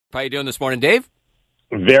How you doing this morning, Dave?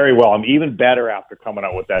 Very well. I'm even better after coming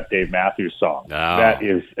out with that Dave Matthews song. Oh. That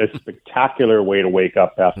is a spectacular way to wake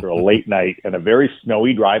up after a late night and a very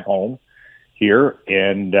snowy drive home here,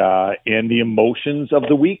 and the emotions of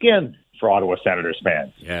the weekend for Ottawa Senators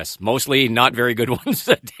fans. Yes, mostly not very good ones,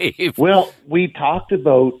 Dave. Well, we talked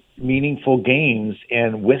about meaningful games,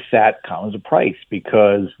 and with that comes a price,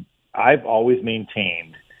 because I've always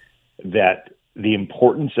maintained that the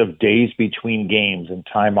importance of days between games and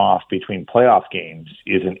time off between playoff games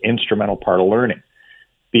is an instrumental part of learning.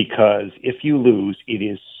 Because if you lose, it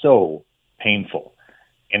is so painful.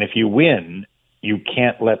 And if you win, you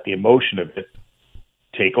can't let the emotion of it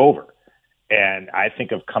take over. And I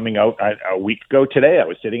think of coming out a week ago today, I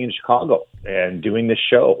was sitting in Chicago and doing this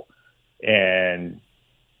show, and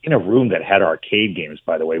in a room that had arcade games,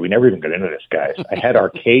 by the way. We never even got into this, guys. I had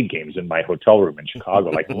arcade games in my hotel room in Chicago,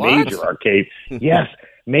 like major arcade. Yes,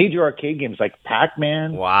 major arcade games like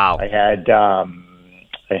Pac-Man. Wow. I had a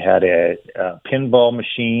pinball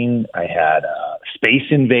machine. I had Space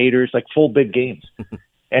Invaders, like full big games.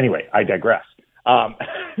 Anyway, I digress.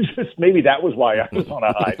 Just maybe that was why I was on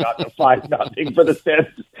a high, not the 5-0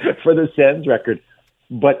 for the Sens record.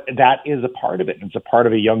 But that is a part of it. It's a part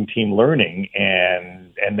of a young team learning,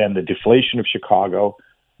 and then the deflation of Chicago,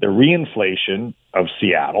 the reinflation of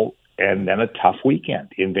Seattle, and then a tough weekend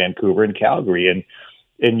in Vancouver and Calgary.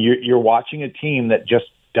 And you're watching a team that just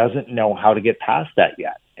doesn't know how to get past that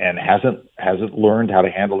yet, and hasn't learned how to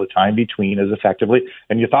handle the time between as effectively.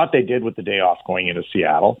 And you thought they did with the day off going into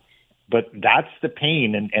Seattle, but that's the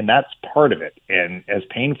pain, and that's part of it. And as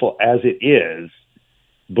painful as it is,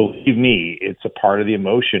 believe me, it's a part of the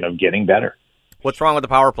emotion of getting better. What's wrong with the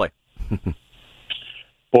power play?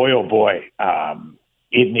 Boy, oh boy.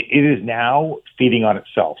 It is now feeding on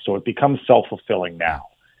itself. So it becomes self-fulfilling now.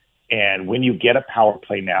 And when you get a power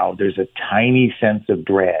play now, there's a tiny sense of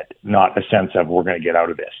dread, not a sense of we're going to get out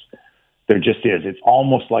of this. There just is. It's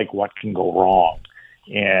almost like what can go wrong.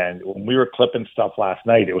 And when we were clipping stuff last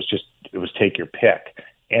night, it was take your pick.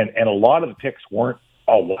 And a lot of the picks weren't,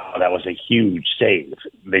 oh, wow, that was a huge save.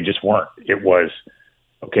 They just weren't. It was,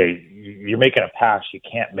 okay, you're making a pass you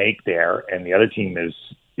can't make there, and the other team is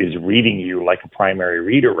reading you like a primary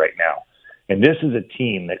reader right now. And this is a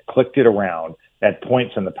team that clicked it around at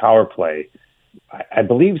points in the power play. I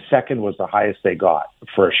believe second was the highest they got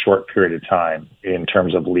for a short period of time in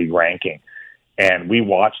terms of league ranking. And we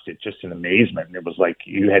watched it just in amazement. And it was like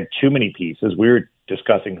you had too many pieces. We were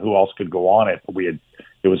discussing who else could go on it, but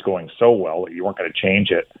it was going so well that you weren't going to change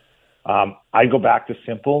it. I go back to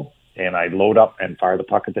simple, and I load up and fire the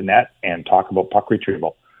puck at the net and talk about puck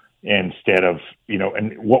retrieval instead of,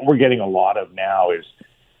 and what we're getting a lot of now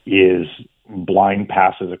is blind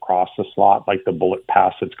passes across the slot, like the bullet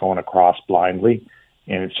pass that's going across blindly,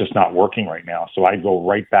 and it's just not working right now. So I'd go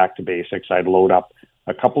right back to basics. I'd load up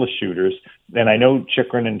a couple of shooters. And I know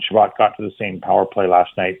Chychrun and Chabot got to the same power play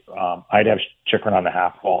last night. I'd have Chychrun on the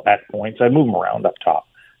half wall at points. I'd move him around up top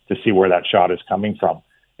to see where that shot is coming from.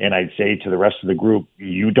 And I'd say to the rest of the group,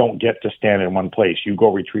 you don't get to stand in one place. You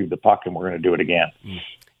go retrieve the puck, and we're going to do it again.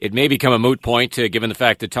 It may become a moot point, given the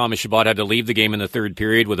fact that Thomas Chabot had to leave the game in the third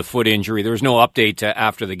period with a foot injury. There was no update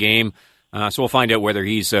after the game, so we'll find out whether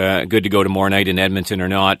he's good to go tomorrow night in Edmonton or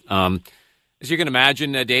not. As you can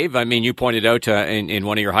imagine, Dave, I mean, you pointed out in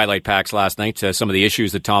one of your highlight packs last night some of the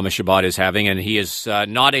issues that Thomas Chabot is having, and he is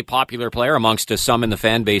not a popular player amongst some in the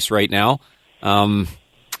fan base right now.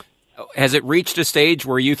 Has it reached a stage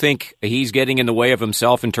where you think he's getting in the way of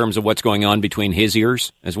himself in terms of what's going on between his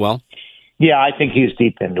ears as well? Yeah, I think he's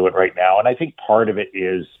deep into it right now. And I think part of it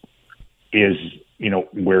is,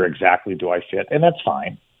 where exactly do I fit? And that's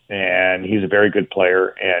fine. And he's a very good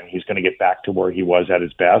player, and he's going to get back to where he was at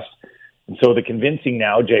his best. And so the convincing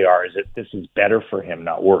now, JR, is that this is better for him,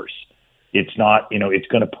 not worse. It's not, it's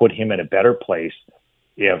going to put him in a better place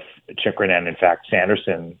if Chychrun and, in fact,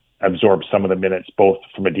 Sanderson absorb some of the minutes, both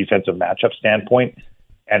from a defensive matchup standpoint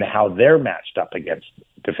and how they're matched up against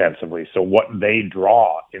defensively. So what they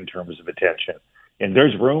draw in terms of attention. And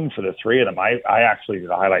there's room for the three of them. I actually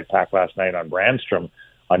did a highlight pack last night on Brandstrom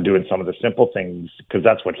on doing some of the simple things, because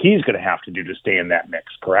that's what he's going to have to do to stay in that mix,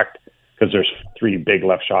 correct? Because there's three big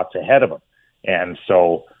left shots ahead of him. And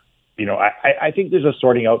so, I think there's a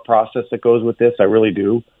sorting out process that goes with this. I really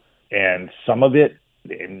do. And some of it,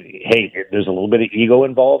 there's a little bit of ego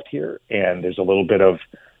involved here, and there's a little bit of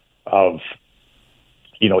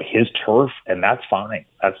his turf, and that's fine.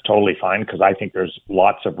 That's totally fine, because I think there's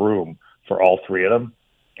lots of room for all three of them.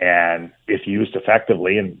 And if used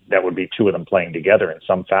effectively, and that would be two of them playing together in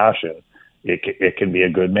some fashion, it can be a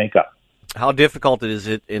good makeup. How difficult is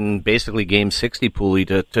it in basically Game 60, Pooley,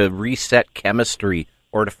 to reset chemistry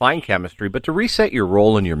or to find chemistry, but to reset your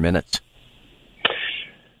role and your minutes?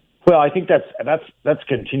 Well, I think that's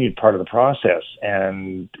continued part of the process,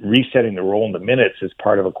 and resetting the role in the minutes is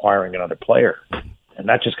part of acquiring another player, and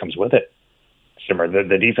that just comes with it. Simmer,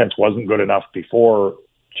 the defense wasn't good enough before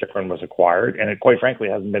Chychrun was acquired, and it quite frankly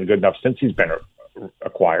hasn't been good enough since he's been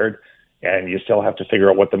acquired. And you still have to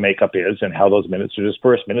figure out what the makeup is and how those minutes are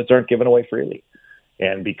dispersed. Minutes aren't given away freely,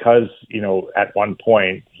 and because at one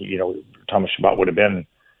point Thomas Chabot would have been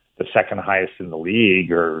the second highest in the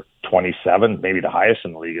league, or 27th, maybe the highest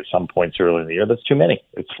in the league at some points early in the year. That's too many.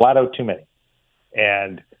 It's flat out too many.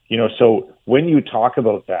 And, so when you talk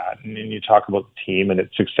about that and you talk about the team and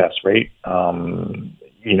its success rate,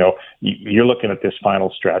 you're looking at this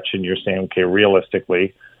final stretch and you're saying, okay,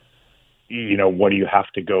 realistically, what do you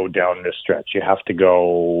have to go down this stretch? You have to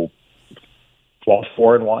go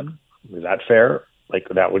 12-4-1. Is that fair? Like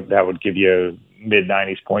that would give you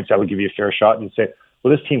mid-90s points. That would give you a fair shot. And you'd say,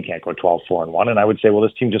 well, this team can't go 12-4-1. And I would say, well,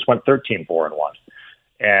 this team just went 13-4-1.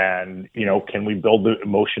 And, can we build the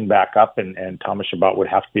emotion back up? And Thomas Chabot would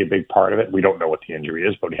have to be a big part of it. We don't know what the injury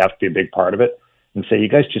is, but he has to be a big part of it. And say, you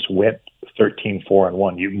guys just went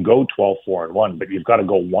 13-4-1. You can go 12-4-1, but you've got to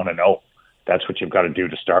go 1-0. That's what you've got to do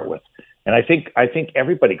to start with. And I think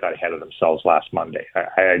everybody got ahead of themselves last Monday.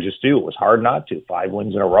 I just do. It was hard not to. 5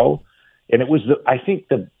 wins in a row. And it was,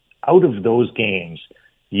 out of those games,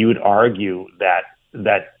 you would argue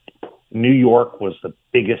that New York was the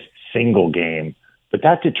biggest single game, but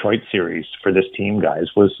that Detroit series for this team, guys,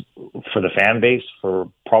 was, for the fan base,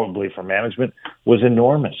 probably for management, was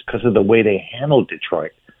enormous because of the way they handled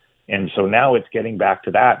Detroit. And so now it's getting back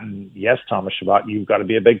to that. And yes, Thomas Chabot, you've got to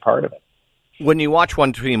be a big part of it. When you watch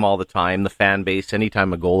one team all the time, the fan base,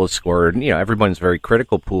 anytime a goal is scored, everyone's very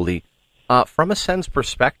critical, Pooley. From a Sens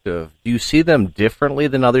perspective, do you see them differently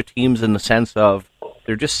than other teams in the sense of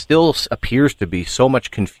there just still appears to be so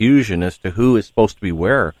much confusion as to who is supposed to be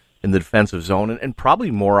where in the defensive zone, and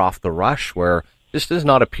probably more off the rush, where this does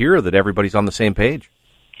not appear that everybody's on the same page?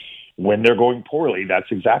 When they're going poorly, that's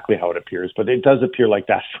exactly how it appears. But it does appear like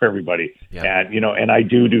that for everybody. Yeah. And, and I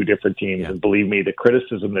do different teams. Yeah. And believe me, the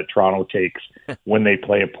criticism that Toronto takes when they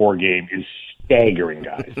play a poor game is staggering,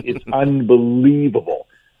 guys. It's unbelievable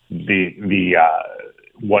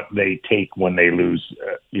what they take when they lose,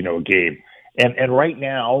 a game. And right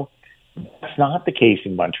now, that's not the case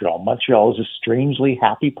in Montreal. Montreal is a strangely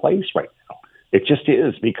happy place right now. It just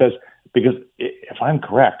is because if I'm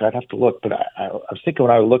correct, I'd have to look, but I was thinking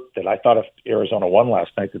when I looked that I thought if Arizona won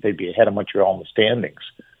last night that they'd be ahead of Montreal in the standings.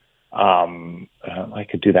 I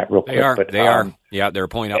could do that real quick. They are. Yeah, they're a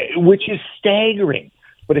point up. Which is staggering.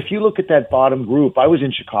 But if you look at that bottom group, I was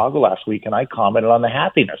in Chicago last week and I commented on the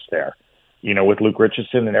happiness there, with Luke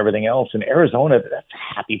Richardson and everything else. In Arizona, that's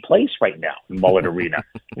a happy place right now in Mullet Arena.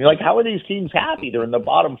 You're like, how are these teams happy? They're in the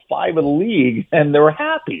bottom 5 of the league and they're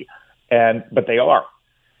happy. But they are.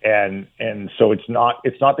 And so it's not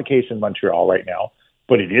the case in Montreal right now,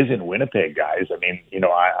 but it is in Winnipeg, guys. I mean,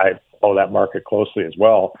 I follow that market closely as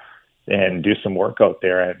well and do some work out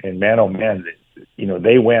there. And man, oh man,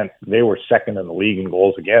 they were second in the league in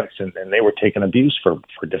goals against, and they were taking abuse for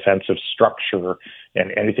defensive structure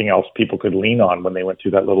and anything else people could lean on when they went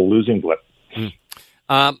through that little losing blip.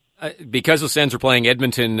 Because the Sens are playing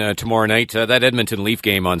Edmonton tomorrow night, that Edmonton Leaf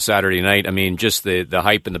game on Saturday night, I mean, just the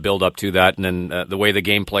hype and the build-up to that, and then the way the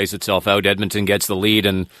game plays itself out, Edmonton gets the lead,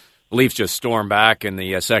 and the Leafs just storm back in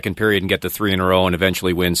the second period and get the 3 in a row and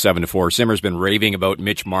eventually win 7-4. Simmer's been raving about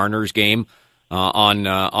Mitch Marner's game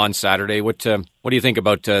on Saturday. What do you think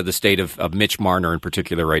about the state of Mitch Marner in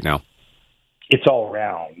particular right now? It's all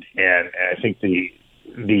around, and I think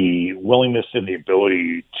the willingness and the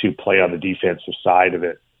ability to play on the defensive side of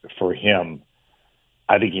it for him,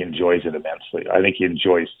 I think he enjoys it immensely. I think he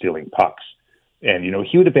enjoys stealing pucks. And,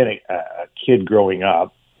 he would have been a kid growing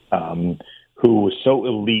up who was so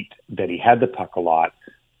elite that he had the puck a lot,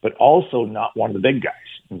 but also not one of the big guys.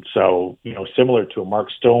 And so, similar to a Mark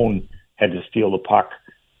Stone had to steal the puck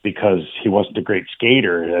because he wasn't a great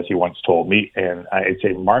skater, as he once told me. And I'd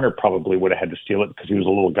say Marner probably would have had to steal it because he was a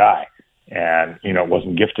little guy and, it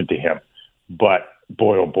wasn't gifted to him. But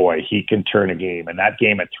boy, oh boy, he can turn a game. And that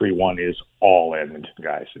game at 3-1 is all Edmonton,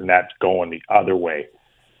 guys. And that's going the other way.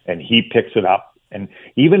 And he picks it up. And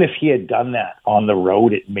even if he had done that on the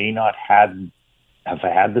road, it may not have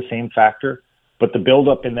had the same factor. But the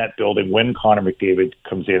build-up in that building, when Connor McDavid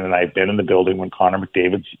comes in, and I've been in the building when Connor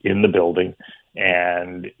McDavid's in the building,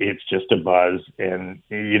 and it's just a buzz. And,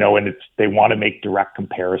 and they want to make direct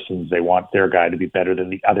comparisons. They want their guy to be better than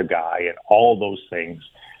the other guy and all those things.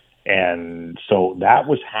 And so that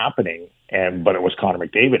was happening, but it was Connor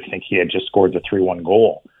McDavid. I think he had just scored the 3-1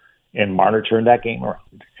 goal. And Marner turned that game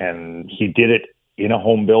around, and he did it in a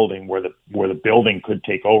home building where the building could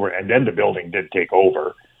take over, and then the building did take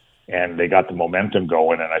over, and they got the momentum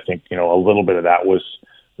going. And I think a little bit of that was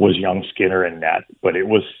young Skinner in net, but it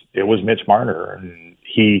was Mitch Marner, and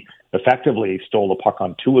he effectively stole the puck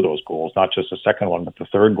on 2 of those goals, not just the second one, but the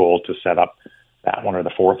third goal to set up that one or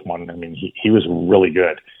the fourth one. I mean, he was really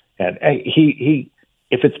good, and he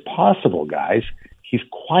if it's possible, guys. He's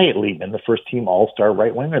quietly been the first team all-star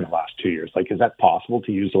right winger in the last 2 years. Like, is that possible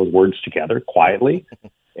to use those words together quietly?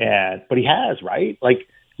 But he has, right? Like,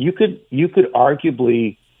 you could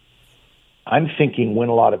arguably, I'm thinking, win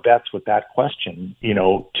a lot of bets with that question,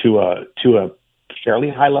 to a fairly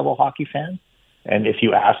high-level hockey fan. And if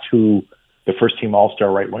you asked who the first team all-star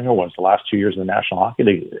right winger was the last 2 years in the National Hockey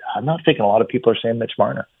League, I'm not thinking a lot of people are saying Mitch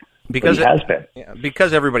Marner. Because he has been. Yeah,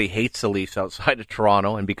 because everybody hates the Leafs outside of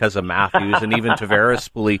Toronto, and because of Matthews and even Tavares.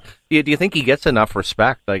 Do you think he gets enough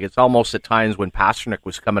respect? Like, it's almost at times when Pasternak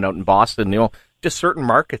was coming out in Boston, just certain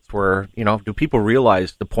markets where, do people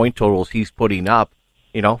realize the point totals he's putting up,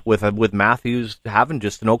 with Matthews having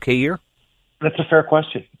just an okay year? That's a fair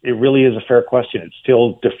question. It really is a fair question. It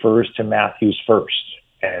still defers to Matthews first,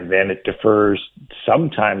 and then it defers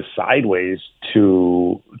sometimes sideways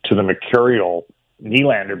to the mercurial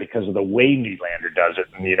Nylander because of the way Nylander does it.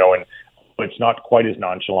 And, and it's not quite as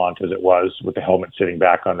nonchalant as it was with the helmet sitting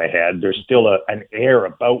back on the head. There's still an air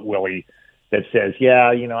about Willie that says,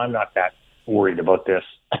 yeah, I'm not that worried about this.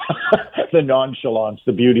 The nonchalance,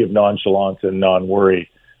 the beauty of nonchalance and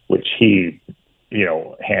non-worry, which he,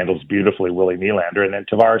 handles beautifully, Willie Nylander. And then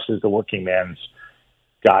Tavares is the working man's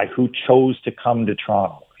guy who chose to come to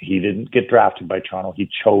Toronto. He didn't get drafted by Toronto. He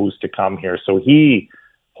chose to come here. So he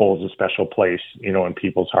holds a special place, in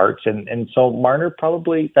people's hearts. And so Marner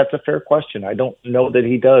probably, that's a fair question. I don't know that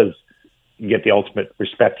he does get the ultimate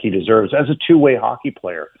respect he deserves as a two-way hockey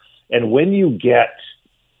player. And when you get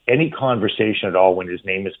any conversation at all, when his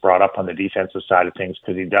name is brought up on the defensive side of things,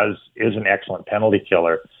 because is an excellent penalty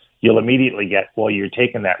killer, you'll immediately get, well, you're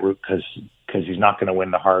taking that route because he's not going to win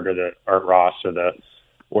the Hart or the Art Ross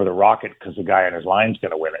or the Rocket because the guy on his line's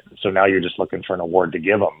going to win it. So now you're just looking for an award to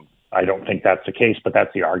give him. I don't think that's the case, but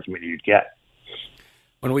that's the argument you'd get.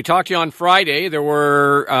 When we talked to you on Friday, there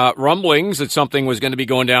were rumblings that something was going to be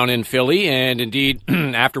going down in Philly, and indeed,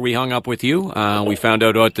 after we hung up with you, we found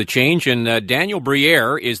out about the change, and Daniel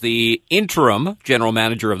Briere is the interim general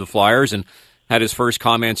manager of the Flyers and had his first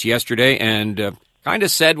comments yesterday and kind of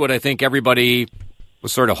said what I think everybody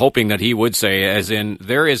was sort of hoping that he would say, as in,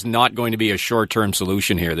 there is not going to be a short-term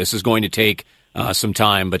solution here. This is going to take some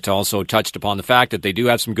time, but also touched upon the fact that they do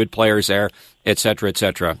have some good players there, et cetera, et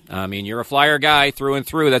cetera. I mean, you're a Flyer guy through and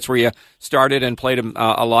through. That's where you started and played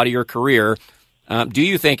a lot of your career. Do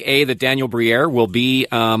you think, A, that Daniel Briere will be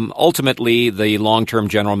ultimately the long-term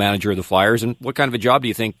general manager of the Flyers, and what kind of a job do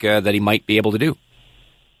you think that he might be able to do?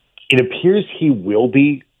 It appears he will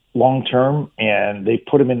be long-term, and they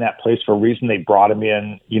put him in that place for a reason. They brought him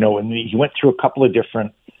in, and he went through a couple of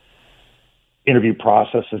different interview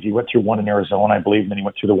processes. He went through one in Arizona, I believe, and then he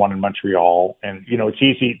went through the one in Montreal. And, it's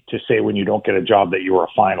easy to say when you don't get a job that you were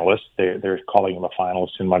a finalist. They're calling him a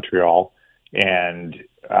finalist in Montreal. And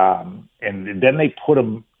then they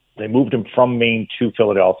moved him from Maine to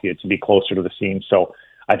Philadelphia to be closer to the scene. So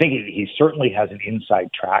I think he certainly has an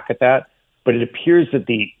inside track at that, but it appears that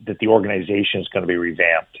the organization is going to be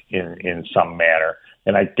revamped in some manner.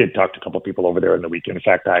 And I did talk to a couple of people over there in the weekend. In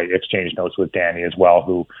fact, I exchanged notes with Danny as well,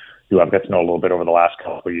 who I've got to know a little bit over the last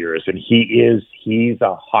couple of years. And he's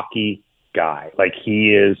a hockey guy. Like,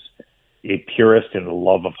 he is a purist in the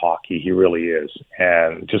love of hockey. He really is.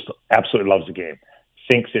 And just absolutely loves the game.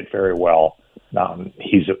 Thinks it very well.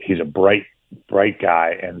 He's a bright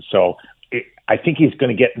guy. And so I think he's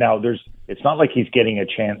going to get, now it's not like he's getting a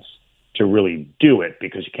chance to really do it,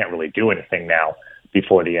 because you can't really do anything now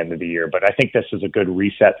before the end of the year. But I think this is a good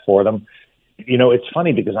reset for them. It's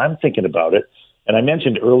funny because I'm thinking about it. And I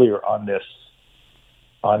mentioned earlier on this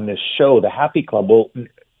show, the Happy Club, well,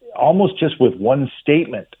 almost just with one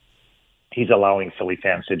statement, he's allowing Philly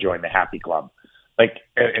fans to join the Happy Club,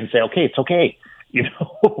 and say, okay, it's okay,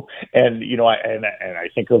 and I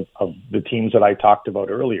think of the teams that I talked about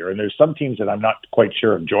earlier, and there's some teams that I'm not quite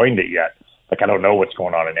sure have joined it yet. I don't know what's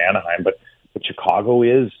going on in Anaheim, but Chicago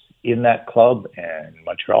is in that club, and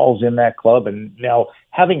Montreal's in that club, and now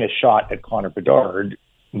having a shot at Connor Bedard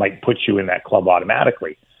might put you in that club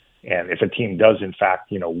automatically. And if a team does, in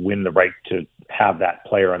fact, win the right to have that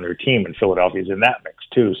player on their team, and Philadelphia's in that mix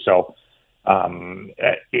too. So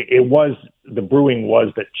the brewing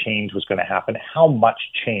was that change was going to happen. How much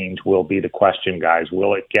change will be the question, guys?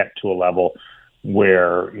 Will it get to a level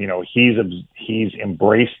where, he's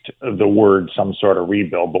embraced the word some sort of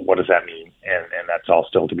rebuild, but what does that mean? And that's all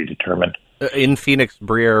still to be determined. In Phoenix,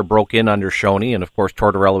 Briere broke in under Shoney, and of course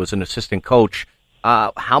Tortorella was an assistant coach.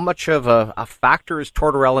 How much of a factor is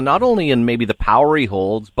Tortorella, not only in maybe the power he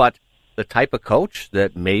holds, but the type of coach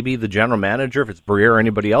that maybe the general manager, if it's Briere or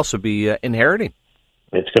anybody else, would be inheriting?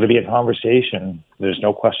 It's going to be a conversation. There's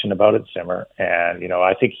no question about it, Simmer. And,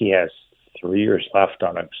 I think he has 3 years left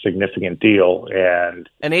on a significant deal. And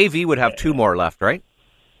AV would have 2 more left, right?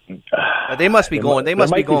 They must be going. They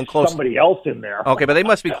must be going close. Somebody else in there. Okay, but they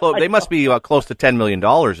must be close. They must be close to $10 million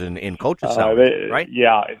in coaches' salaries, right?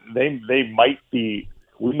 Yeah, they might be.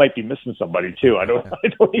 We might be missing somebody too. I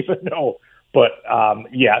don't even know. But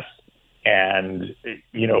yes, and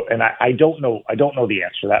and I don't know. I don't know the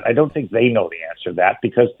answer to that. I don't think they know the answer to that,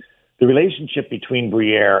 because the relationship between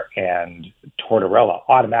Briere and Tortorella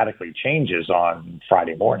automatically changes on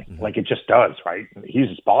Friday morning. Mm-hmm. Like it just does, right? He's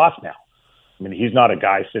his boss now. I mean, he's not a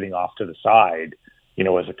guy sitting off to the side,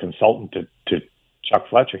 as a consultant to Chuck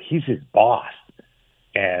Fletcher. He's his boss.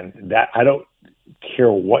 And that, I don't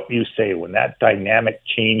care what you say, when that dynamic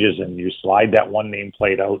changes and you slide that one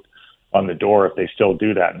nameplate out on the door, if they still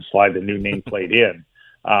do that, and slide the new nameplate in.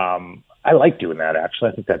 I like doing that, actually.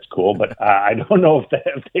 I think that's cool, but I don't know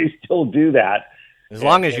if they still do that. As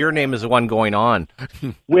long as your name is the one going on.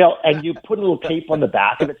 Well, and you put a little tape on the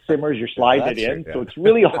back of it, Simmers, you're sliding it in, so it's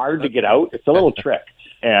really hard to get out. It's a little trick.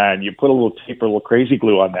 And you put a little tape or a little crazy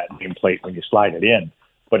glue on that nameplate when you slide it in.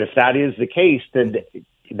 But if that is the case, then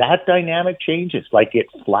that dynamic changes. Like, it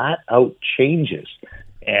flat out changes.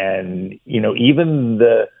 And, even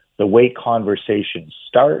the way conversations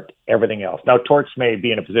start, everything else. Now, Torts may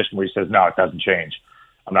be in a position where he says, no, it doesn't change.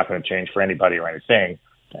 I'm not going to change for anybody or anything.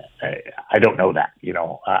 I don't know that,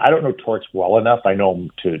 I don't know Torts well enough. I know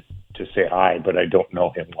him to say hi, but I don't know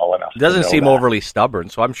him well enough. Doesn't seem overly stubborn,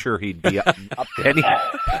 so I'm sure he'd be up to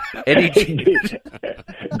any.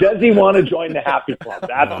 Does he want to join the Happy Club?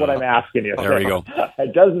 That's what I'm asking you. There we go.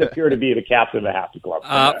 It doesn't appear to be the captain of the Happy Club.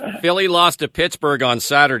 Philly lost to Pittsburgh on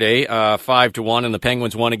Saturday, 5-1, and the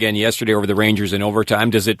Penguins won again yesterday over the Rangers in overtime.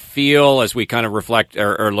 Does it feel, as we kind of reflect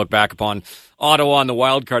or look back upon Ottawa on the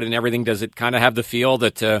wild card and everything, does it kind of have the feel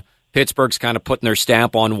that Pittsburgh's kind of putting their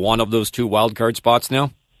stamp on one of those 2 wild card spots now?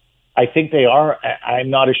 I think they are. I'm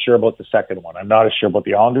not as sure about the second one. I'm not as sure about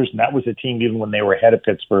the Islanders, and that was the team, even when they were ahead of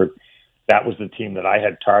Pittsburgh, that was the team that I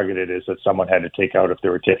had targeted, is that someone had to take out, if they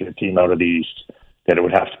were taking a team out of the East, that it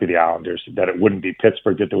would have to be the Islanders, that it wouldn't be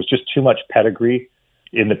Pittsburgh, that there was just too much pedigree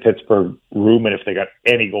in the Pittsburgh room, and if they got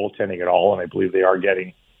any goaltending at all, and I believe they are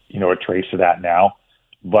getting, a trace of that now,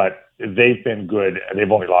 but they've been good. They've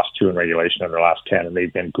only lost 2 in regulation in their last 10, and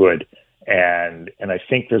they've been good, and I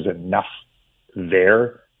think there's enough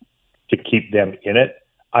there to keep them in it.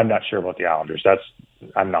 I'm not sure about the Islanders.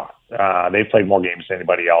 I'm not. They've played more games than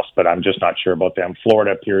anybody else, but I'm just not sure about them.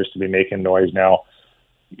 Florida appears to be making noise now.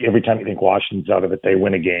 Every time you think Washington's out of it, they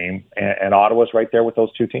win a game, and Ottawa's right there with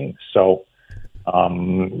those 2 teams. So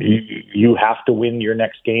you have to win your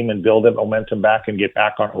next game and build that momentum back and get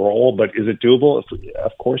back on a roll. But is it doable?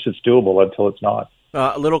 Of course it's doable until it's not.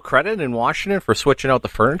 A little credit in Washington for switching out the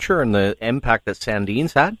furniture and the impact that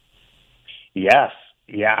Sandin's had? Yes.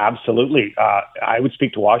 Yeah, absolutely. I would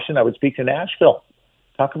speak to Washington. I would speak to Nashville.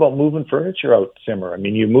 Talk about moving furniture out, Simmer. I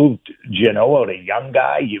mean, you moved Geno out, a young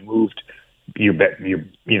guy. You moved your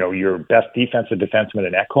best defensive defenseman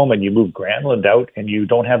in Ekholm, and you moved Granlund out, and you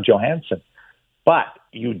don't have Johansson. But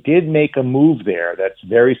you did make a move there that's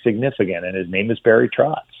very significant, and his name is Barry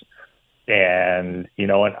Trotz. And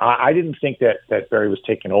and I didn't think that Barry was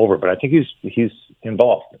taking over, but I think he's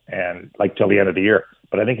involved, and like till the end of the year.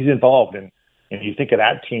 But I think he's involved, and you think of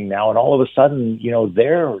that team now, and all of a sudden,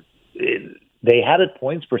 they had it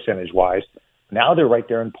points percentage wise. Now they're right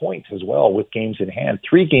there in points as well with games in hand,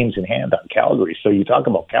 3 games in hand on Calgary. So you talk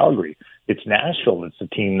about Calgary, it's Nashville that's the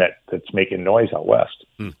team that's making noise out west.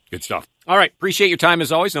 Good stuff. All right, appreciate your time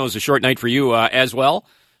as always. I know it was a short night for you as well,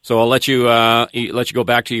 so I'll let you go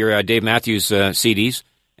back to your Dave Matthews CDs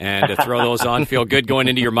and throw those on. Feel good going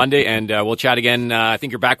into your Monday, and we'll chat again. I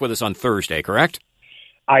think you're back with us on Thursday, correct?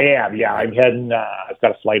 I am, yeah. I'm heading, I've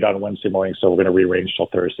got a flight on Wednesday morning, so we're going to rearrange till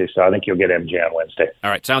Thursday. So I think you'll get MJ on Wednesday. All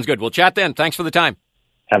right, sounds good. We'll chat then. Thanks for the time.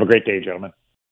 Have a great day, gentlemen.